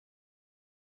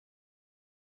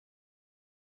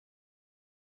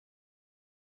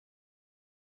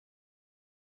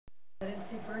I didn't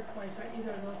see bird points or either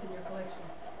of those in your collection.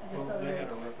 I just Well, saw they the, had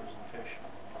a representation.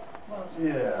 well,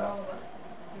 Yeah. all of us.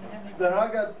 We didn't have any. Then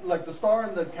I got like the star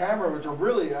and the camera, which are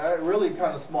really, really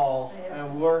kind of small, Yeah.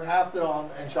 and we're hafted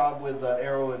on and shot with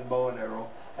arrow and bow and arrow.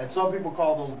 And some people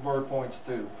call those bird points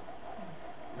too.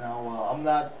 Now I'm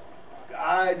not,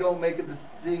 I don't make a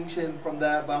distinction from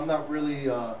that, but I'm not really.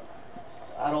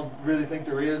 I don't really think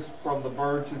there is from the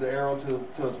bird to the arrow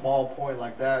to a small point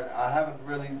like that. I haven't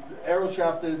really arrow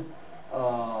shafted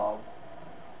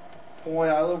point.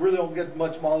 I really don't get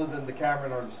much smaller than the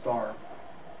Cameron or the Star.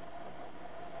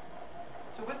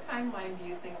 So what timeline do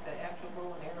you think the actual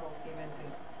bow and arrow came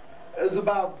into? It's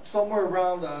about somewhere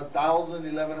around 1000,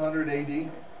 1100 AD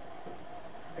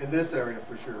in this area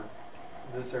for sure.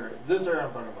 This area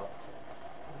I'm talking about.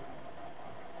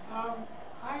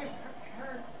 I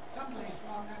heard someplace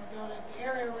a long time ago that the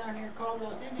area around here called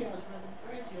Los Indios, where the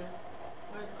bridge is,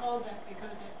 was called that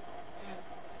because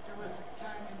there was a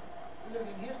time in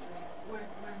living history when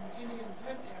Indians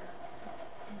lived there.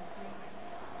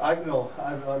 I know.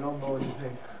 I don't know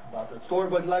anything about that story,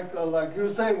 but like you were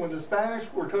saying, when the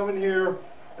Spanish were coming here,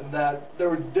 and that there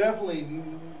were definitely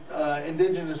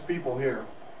indigenous people here,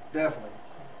 definitely.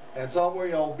 And some were,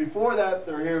 before that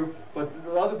they're here, but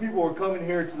the other people were coming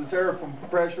here to this area from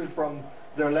pressures from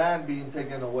their land being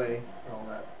taken away and all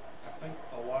that. I think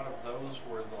a lot of those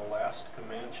were the last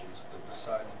Comanches that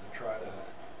decided to try to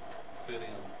fit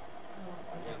in.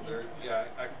 And there, yeah,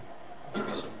 I can give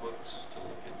you some books to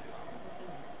look into.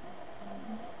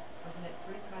 Wasn't it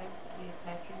three tribes, the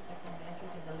Apaches, the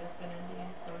Comanches, and the Lisbon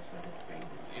Indians? Those were the three.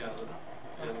 Yeah,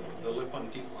 and the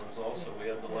Lipantitlans also,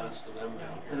 we had the last of them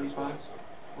down here as well. So.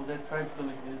 Well, that tribe still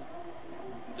exists.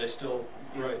 They still,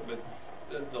 right, but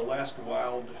the last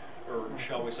wild, or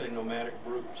shall we say nomadic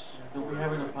groups. So we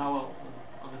having a powwow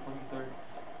on the 23rd.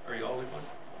 Are you all Lipan?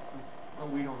 Oh,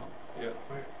 we don't know. Yeah.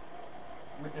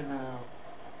 We're in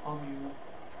Palmview,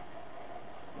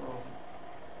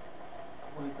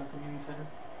 what is the community center?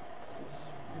 It's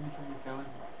in between the cabin.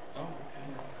 Oh, okay,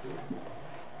 that's good.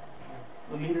 Yeah.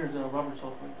 The leader is Robert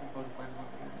Saltway. You can probably find him on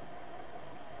the internet.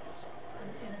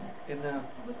 In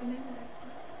What's the name of that?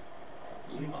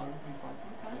 Lipan.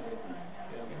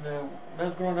 When I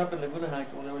was growing up in Laguna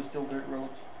Heights, well, there was still dirt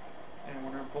roads, and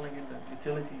when they were pulling in the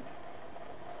utilities,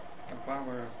 a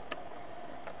farmer,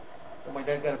 so my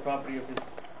dad got a property of his,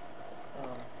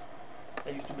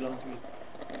 that used to belong to his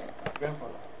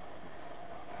grandfather.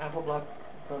 Half a block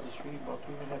across the street, about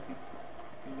 2.5 feet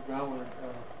in the ground, where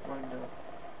running the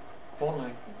phone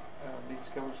lines, they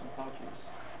discovered some pouches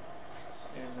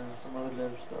and some other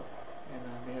leather stuff, and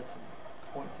they had some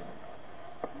points in it.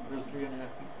 There's 3.5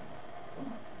 feet.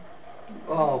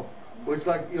 Oh, which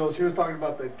like, she was talking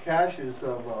about the caches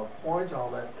of points and all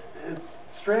that. It's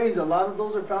strange. A lot of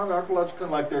those are found archaeologically,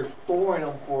 like they're storing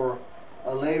them for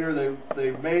later.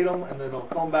 They made them and then they'll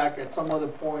come back at some other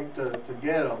point to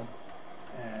get them,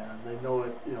 and they know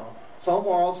it. Some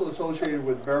are also associated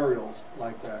with burials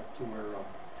like that, to where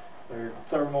they're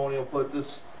ceremonial. Put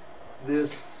this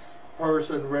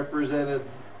person represented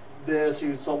this. He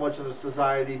was so much in the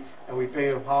society, and we pay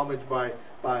him homage by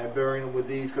burying him with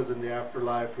these, because in the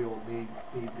afterlife he'll need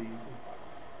these.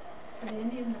 Were the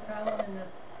Indians the problem in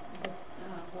the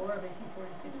War of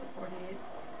 1846 to 48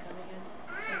 coming in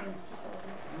against the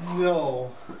soldiers?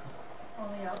 No.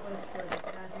 Only out west for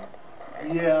down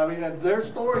here? Yeah, I mean, there's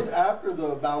stories after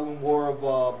the Battle and War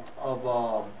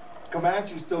of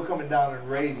Comanches still coming down and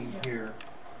raiding here.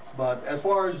 But as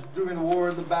far as during the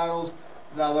war, the battles,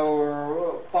 now there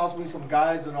were possibly some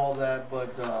guides and all that,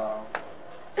 but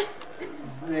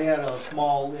they had a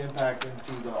small impact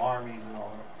into the armies and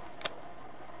all that.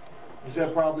 You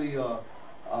said probably, of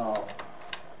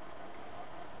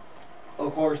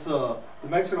course, the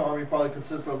Mexican army probably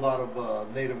consisted of a lot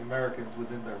of Native Americans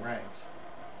within their ranks.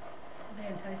 They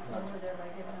enticed them over there by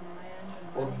giving them land.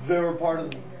 And Well, money. they were part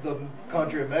of the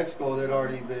country of Mexico. They'd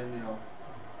already been,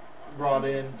 brought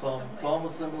in, some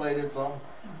assimilated, some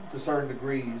to certain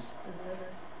degrees.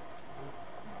 Visitors.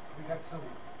 We got some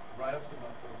write-ups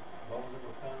about those bones that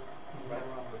were found right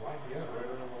around the White House. Yeah, right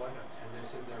around the White House. And they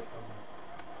said they're from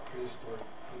prehistoric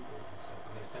peoples and stuff.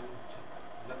 And they sent them to,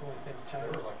 is that the one they sent to They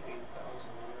China? were like 8,000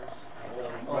 years.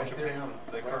 Oh, Right Japan,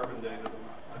 they carbon dated them.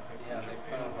 I think Yeah, in they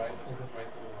Japan. found right through the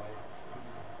White House.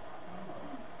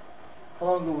 How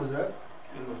long ago was that?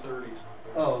 In the 30s.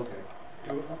 Oh, okay. I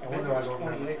think wonder it I was don't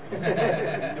remember.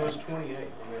 28. It was 28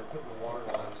 when they were putting the water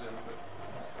lines in, but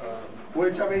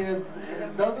Which, I mean,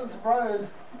 it doesn't surprise.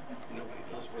 nobody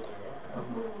knows where they are.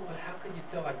 But how can you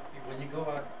tell, like, when you go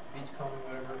out beachcombing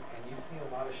or whatever, and you see a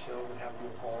lot of shells that have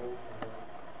little holes, and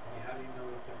I mean, how do you know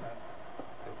that they're not,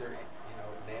 that they're,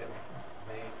 Native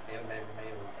made or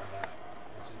not.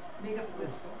 It's just, Make up a good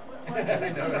story. I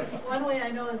know, right? One way I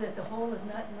know is that the hole is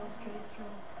not no straight through.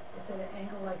 It's at an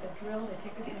angle like a drill. They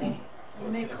take a drill, So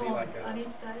and it's make gonna be cones like on a, each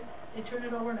side. They turn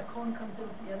it over and a cone comes in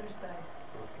from the other side.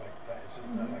 so it's like that, it's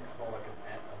just not like a whole, like an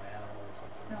animal or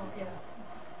something. No, yeah.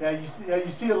 Yeah,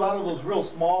 you see a lot of those real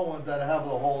small ones that have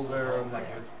the holes there. It's like,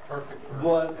 it's perfect for.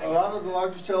 But a lot of the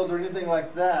larger shells or anything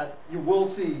like that, you will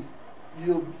see,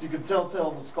 you can tell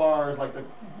the scars, like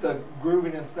the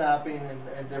grooving and snapping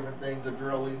and different things, the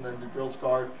drilling, and the drill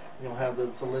scar. You'll have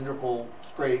the cylindrical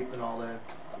scrape and all that.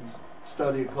 You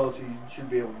study it closely, you should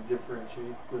be able to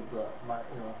differentiate with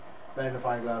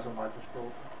magnifying glass or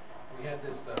microscope. We had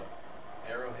this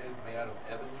arrowhead made out of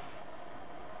ebony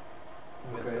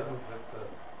with Okay. the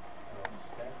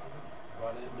stamp on it,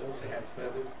 brought in, it has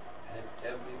feathers, and it's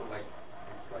ebony, but like,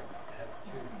 it's like, it has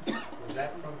tooth. Was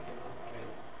that from,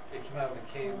 it came out of a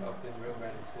cave up in Rio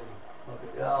Grande City. Okay.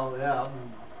 Oh yeah,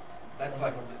 That's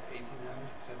like from the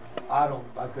 1800s, 1700s?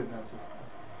 I couldn't answer.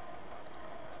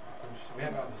 It's interesting. We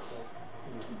have it on display.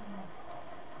 It's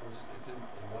in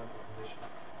wonderful condition.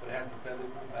 But it has the feathers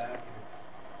in the back, and it's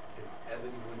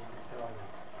ebony wood, you can tell, and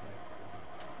it's like,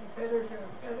 The feathers are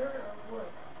feather or what?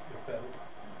 the feather.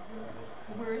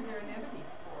 Where is there an ebony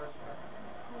forest?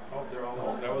 Oh, they're all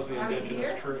Oh, that was the Out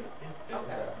indigenous here? tree.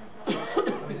 Okay. I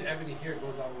mean, the ebony here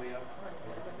goes all the way up.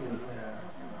 Yeah.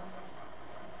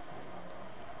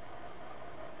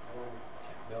 Oh,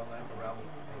 Bell Knife around the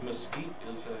thing. Mesquite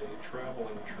is a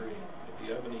traveling tree, but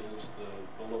the ebony is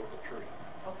the local tree.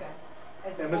 Okay.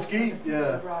 And mesquite,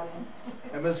 yeah.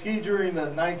 And mesquite during the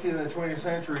 19th and the 20th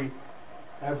century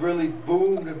have really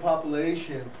boomed in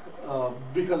population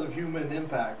because of human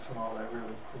impacts and all that,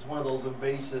 really. It's one of those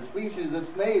invasive species.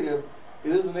 It's native.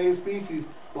 It is a native species,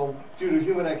 but due to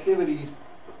human activities,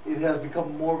 it has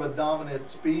become more of a dominant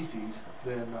species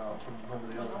than some of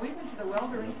the other. We went to the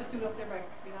Welder Institute up there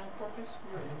behind Corpus,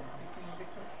 we were between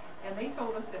Victor, and they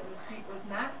told us that mesquite was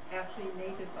not actually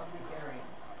native of the area.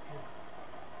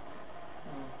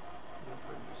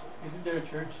 Isn't there a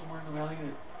church somewhere in the valley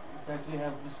that actually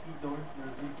have mesquite doors or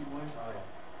leafy ones? Oh, yeah.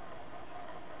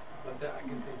 But that, I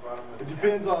guess they brought them with. It the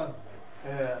depends captain, on-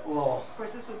 right? Well, Of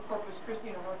course, this was Corpus Christi,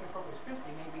 or north of Corpus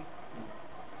Christi, maybe.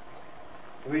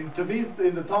 I mean, to me,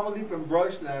 in the Tamaulipan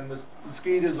brushland,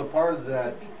 mesquite is a part of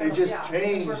that. It just Yeah,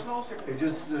 changed. we're closer to It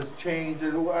just changed,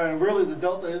 and really the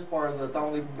Delta is part of the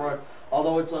Tamaulipan brush,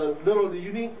 although it's a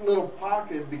unique little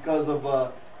pocket because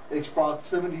of its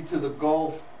proximity to the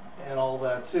Gulf and all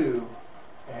that too.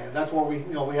 And that's where we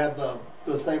had the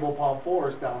sable palm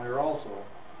forest down here also,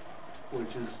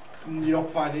 which is you don't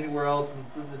find anywhere else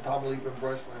in the Tamaulipan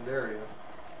brushland area.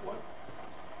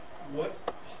 What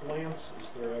plants is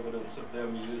there evidence of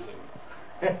them using?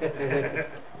 Let me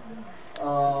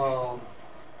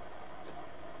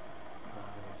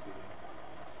see.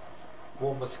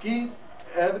 Well, mesquite,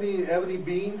 ebony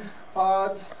bean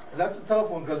pods, and that's a tough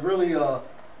one because really,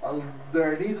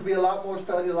 there needs to be a lot more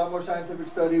study, a lot more scientific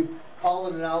study,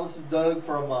 pollen analysis dug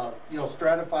from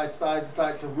stratified side to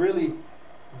side to really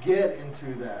get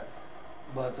into that.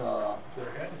 But There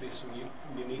had to be some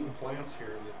unique plants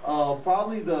here that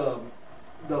probably the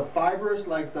fibrous,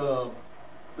 like the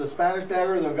Spanish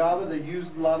dagger, the agave, they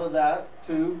used a lot of that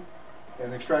too,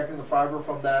 and extracting the fiber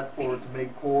from that to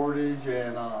make cordage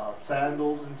and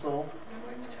sandals and so.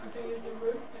 They use the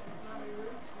root, the flowery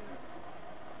roots.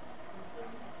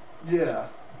 Yeah.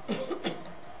 When the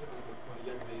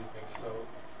young ladies make soap,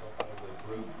 it's not kind of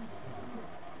the root.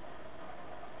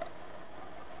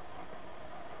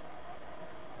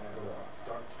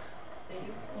 Starch. They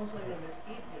used mostly the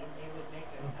mesquite bean, they would make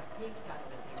a paste out of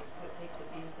it, they would take the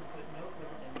beans and put milk with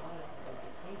it and water, it would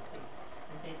be tasty.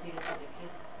 And they feed it to the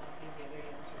kids, some feed their very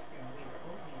youngsters from wheat or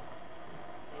oatmeal.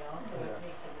 They also would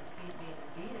take the mesquite bean and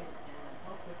beat it, and the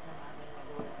pulp would come out, and then they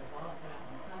go in the wall and put it out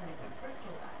in the sun, it would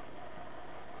crystallize.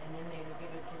 And then they would give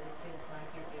it to the kids like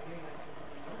their very youngsters in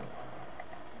the young.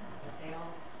 But they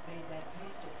all made that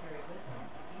paste to carry with them.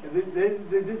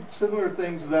 They did similar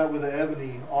things to that with the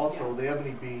ebony also, the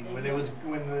ebony bean. When it was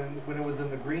in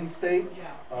the green state,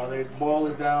 Yeah. they boil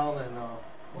it down and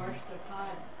Wash the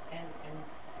pod and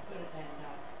put it and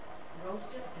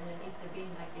roast it, and then eat the bean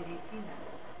like you'd eat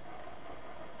peanuts.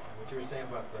 What you were saying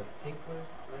about the tinklers,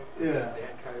 right? Yeah. They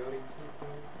had coyote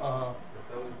tinklers. That's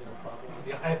always been a problem with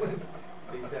the island.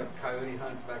 They used to have coyote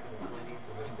hunts back in the 20s,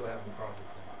 and they're still having problems.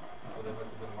 So there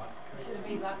must have been lots of Should coyotes. have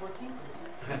made a lot more tinkers.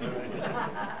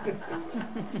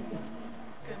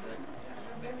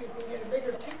 Maybe if we get a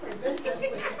bigger tickler business, we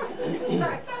can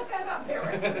Start that up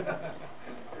there.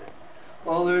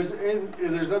 well, if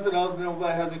there's nothing else,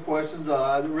 nobody has any questions.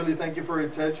 I really thank you for your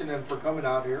attention and for coming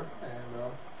out here. And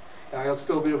And I'll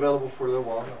still be available for a little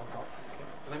while.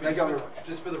 Let me Thank just, you.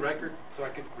 just for the record, so I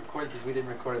could record it because we didn't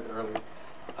record it earlier.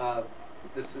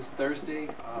 This is Thursday,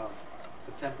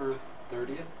 September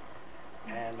 30th,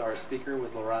 and our speaker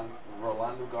was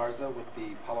Rolando Garza with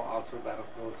the Palo Alto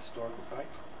Battlefield Historical Site,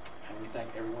 and we thank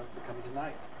everyone for coming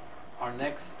tonight. Our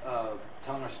next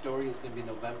telling our story is going to be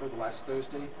November, the last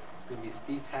Thursday. It's going to be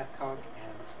Steve Hadcock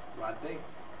and Rod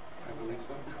Bates, I believe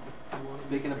so,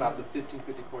 speaking about the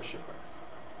 1554 shipwrecks.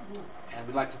 And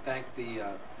we'd like to thank the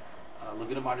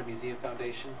Laguna Madre Museum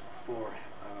Foundation for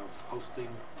hosting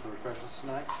the refreshments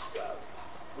tonight.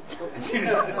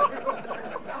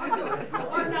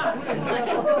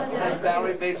 And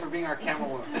Valerie Bates for being our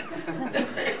camerawoman.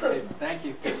 Okay, thank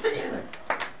you.